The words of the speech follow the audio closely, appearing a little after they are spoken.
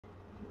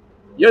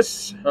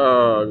Yes,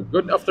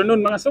 good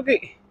afternoon mga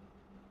suki,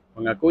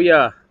 mga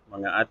kuya,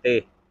 mga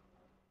ate,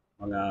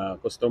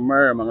 mga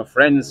customer, mga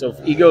friends of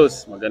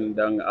Eagles.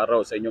 Magandang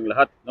araw sa inyong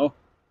lahat, no?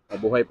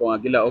 Mabuhay po ang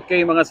agila.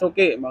 Okay mga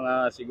suki,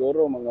 mga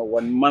siguro mga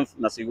 1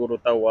 month na siguro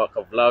tawa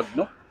ka vlog,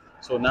 no?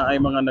 So naay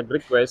mga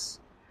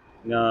nag-request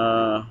na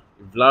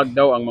vlog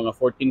daw ang mga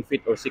 14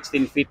 feet or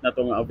 16 feet na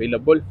to nga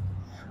available.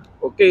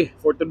 Okay,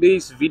 for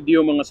today's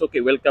video mga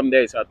suki, welcome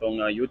guys sa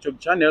atong YouTube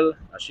channel,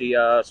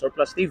 Ashiya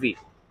Surplus TV.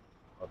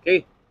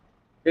 Okay.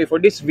 Okay,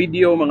 for this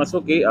video mga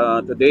suki,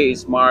 today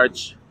is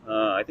March,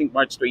 I think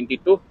March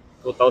 22,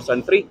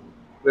 2003.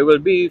 We will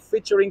be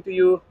featuring to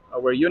you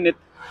our unit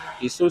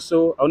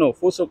Isuzu,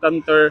 FUSO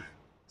CANTER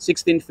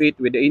 16 feet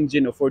with the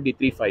engine of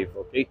 4D35.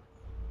 Okay,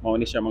 mao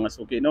ni siya mga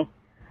suki, no?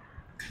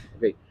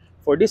 Okay,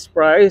 for this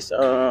price, 16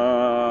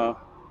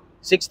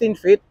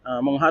 feet,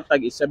 mong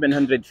hatag is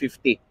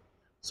 750.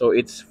 So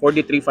it's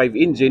 4D35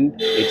 engine,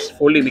 it's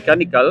fully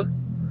mechanical,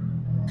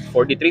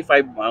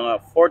 4D35, mga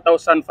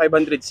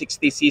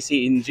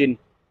 4,560cc engine.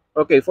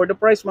 Okay, for the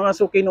price mga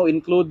suki, no,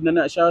 include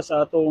na siya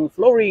sa atong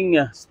flooring,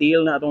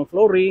 steel na atong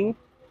flooring,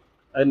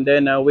 and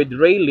then with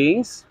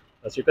railings,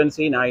 as you can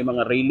see na ay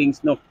mga railings,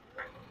 no.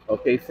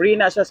 Okay, free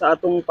na siya sa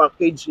atong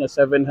package na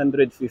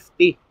 750.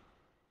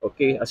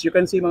 Okay, as you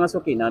can see mga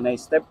suki, nanay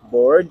step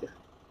board,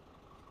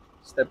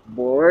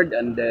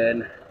 and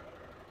then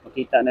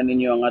makita na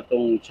ninyo ang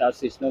atong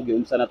chassis, no,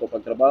 giunsa na to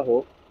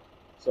pagtrabaho.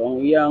 So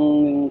ang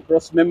iyang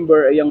cross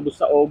member ay ang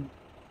busaog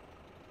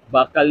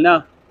bakal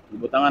na.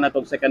 Ibutangan na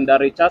itong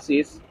secondary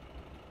chassis,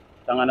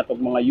 butangan na itong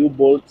mga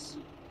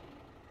U-bolts,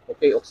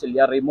 okay,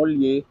 auxiliary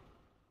molye.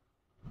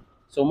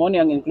 So mo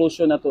ni ang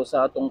inclusion na to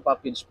sa atong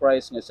package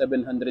price nga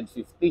 750.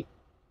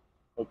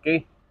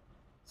 Okay,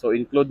 so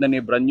include na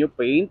ni brand new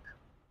paint,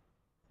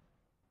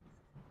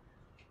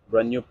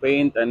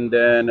 and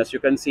then as you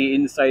can see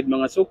inside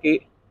mga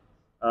suki,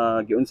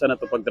 giunsa na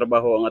to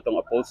pagtrabaho ang atong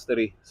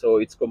upholstery.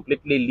 So it's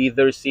completely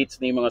leather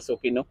seats ni mga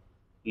suki, no?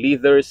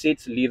 Leather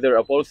seats,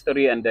 leather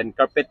upholstery, and then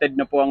carpeted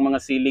na po ang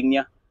mga ceiling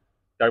niya.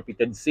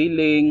 Carpeted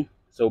ceiling,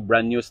 so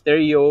brand new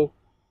stereo,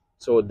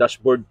 so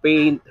dashboard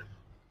paint,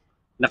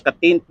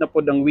 nakatint na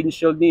po ang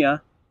windshield niya.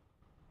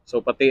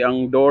 So pati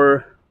ang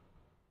door,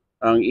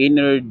 ang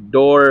inner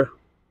door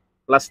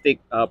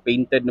plastic,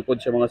 painted na po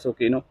siya mga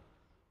suki, no?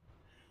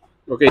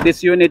 Okay,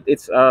 this unit,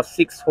 it's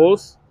 6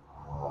 holes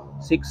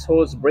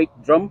brake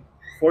drum,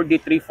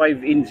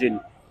 4D35 engine.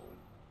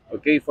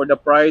 Okay, for the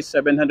price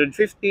 750,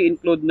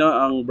 include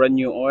na ang brand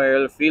new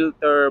oil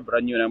filter,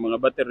 brand new na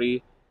mga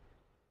battery.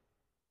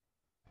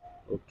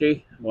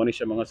 Okay, mo ni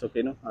siya mga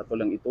suki, no? Ato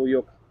lang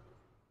ituyok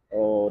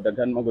o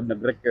daghan magud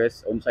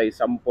nag-request unsay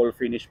sample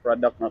finished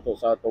product nato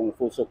sa atong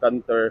FUSO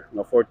CANTER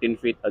nga 14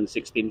 feet and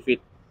 16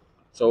 feet.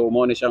 So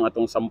mo ni siya ang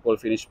atong sample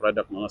finished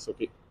product mga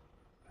suki.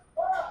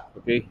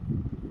 Okay,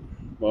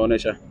 mo na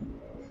siya.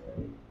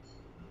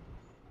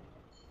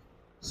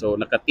 So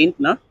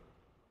nakatint na,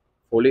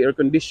 fully air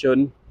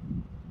conditioned,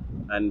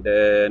 and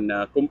then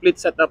complete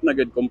setup na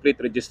good, complete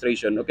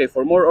registration. Okay,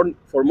 for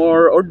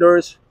more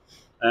orders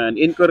and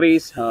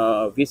inquiries,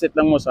 visit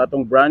lang mo sa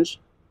atong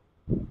branch,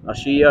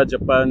 Ashiya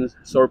Japan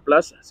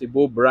Surplus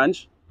Cebu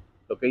branch,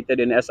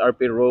 located in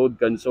SRP Road,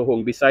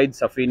 Gansohong, beside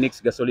sa Phoenix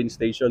Gasoline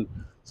Station.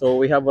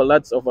 So we have a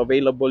lots of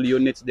available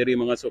units diri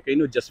mga suki,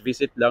 no? Just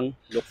visit lang,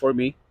 look for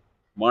me,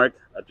 Mark,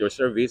 at your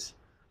service,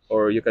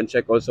 or you can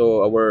check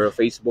also our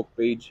Facebook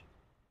page,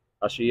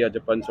 Ashiya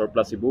Japan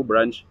Surplus Cebu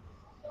branch,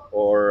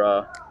 or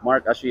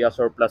Mark Ashiya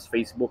Surplus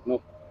Facebook, no?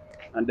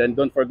 And then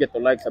don't forget to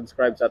like,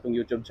 subscribe sa atong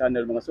YouTube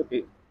channel mga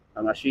suki,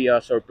 ang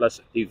Ashiya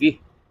Surplus TV.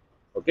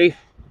 Okay?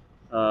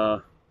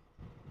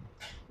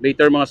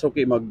 Later mga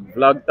suki,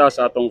 mag-vlog ta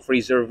sa atong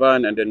freezer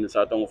van, and then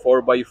sa atong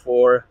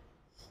 4x4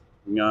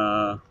 nga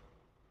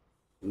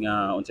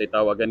unsay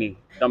tawag gani,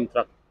 dump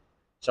truck.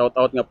 Shout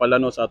out nga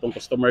pala, no, sa atong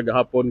customer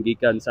gahapon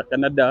gikan sa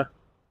Canada.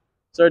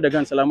 Sir,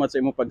 daghan salamat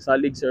sa imong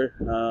pagsalig, sir.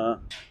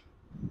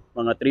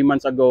 Mga 3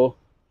 months ago,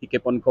 he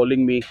kept on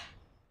calling me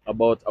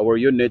about our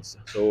units.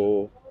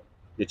 So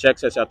ni-check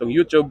sa atong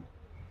YouTube.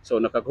 So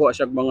nakakuha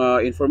siya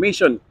mga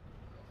information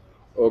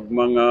o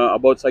mga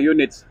about sa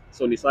units.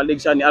 So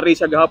nisalig siya, niari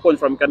siya gahapon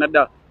from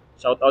Canada.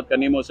 Shout out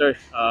kanimo, sir.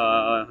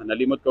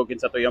 Nalimot ko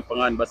kinsa to yang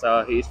pangan,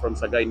 basta he is from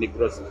Sagay,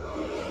 Negros.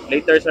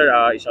 Later, sir,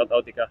 i-shout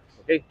out ka.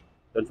 Okay?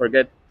 Don't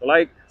forget to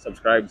like,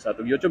 subscribe sa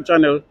atong YouTube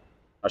channel,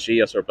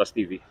 Ashiya Surplus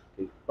TV.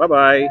 Okay.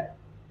 Bye-bye!